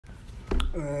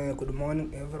Good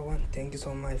morning everyone, thank you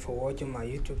so much for watching my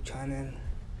YouTube channel.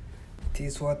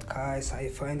 This is what guys I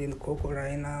find in Coco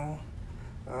right now.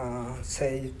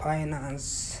 Say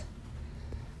Binance,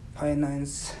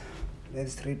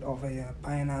 let's read over here.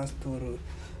 Binance to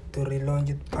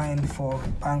relaunch Pine for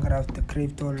bankrupt the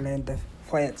crypto lender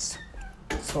Forex.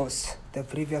 So the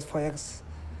previous Forex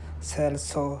sell,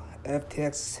 so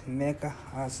FTX mega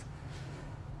has.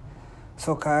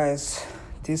 So guys,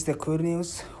 this is the good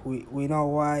news. We know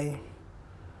why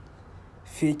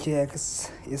VGX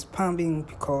is pumping,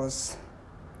 because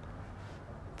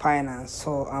finance.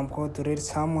 So I'm going to read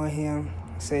somewhere here.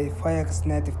 Say Forex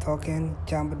native token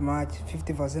jumped March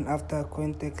 50% after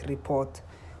Cointech report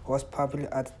was published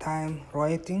at the time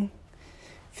writing.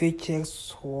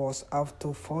 VGX was up to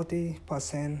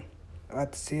 40%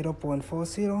 at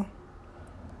 0.40.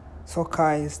 So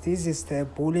guys, this is the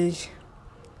bullish,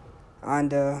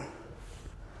 and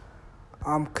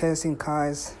I'm guessing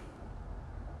guys,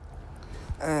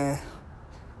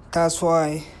 that's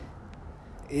why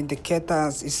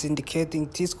indicators is indicating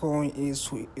this coin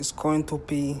is going to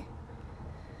be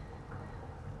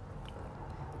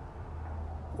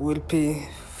will be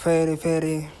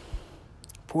very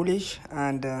bullish,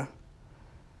 and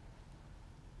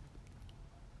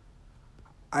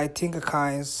I think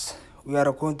guys we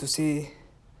are going to see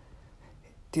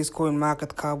this coin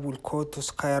market cap will go to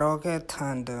skyrocket,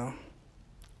 and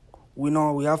we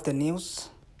know we have the news.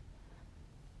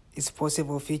 It's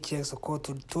possible VGX to go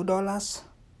to $2.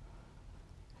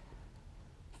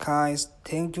 Guys,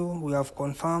 thank you. We have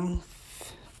confirmed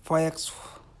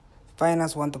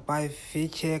Binance want to buy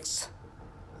VGX,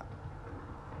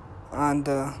 and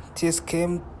this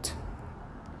came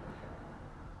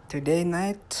today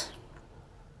night,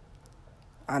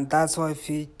 and that's why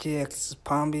VGX is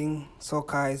pumping. So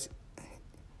guys,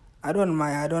 I don't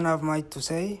have much to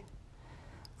say,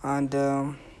 and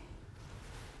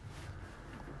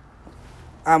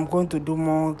I'm going to do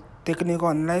more technical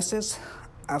analysis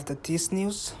after this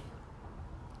news,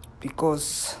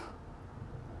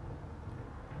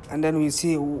 and then we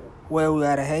see where we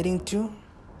are heading to.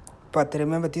 But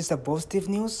remember, this is a positive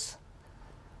news,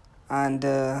 and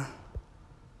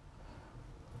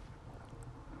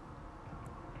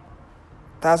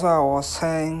that's why I was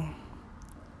saying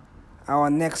our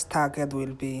next target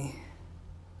will be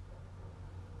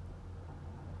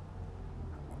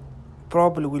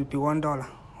probably will be $1.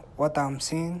 What I'm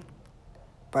seeing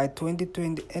by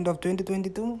 2020, end of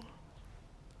 2022,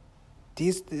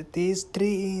 these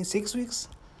 6 weeks,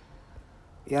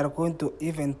 we are going to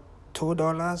even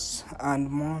 $2 and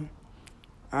more.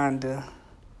 And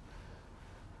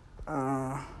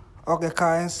okay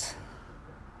guys,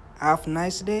 have a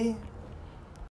nice day.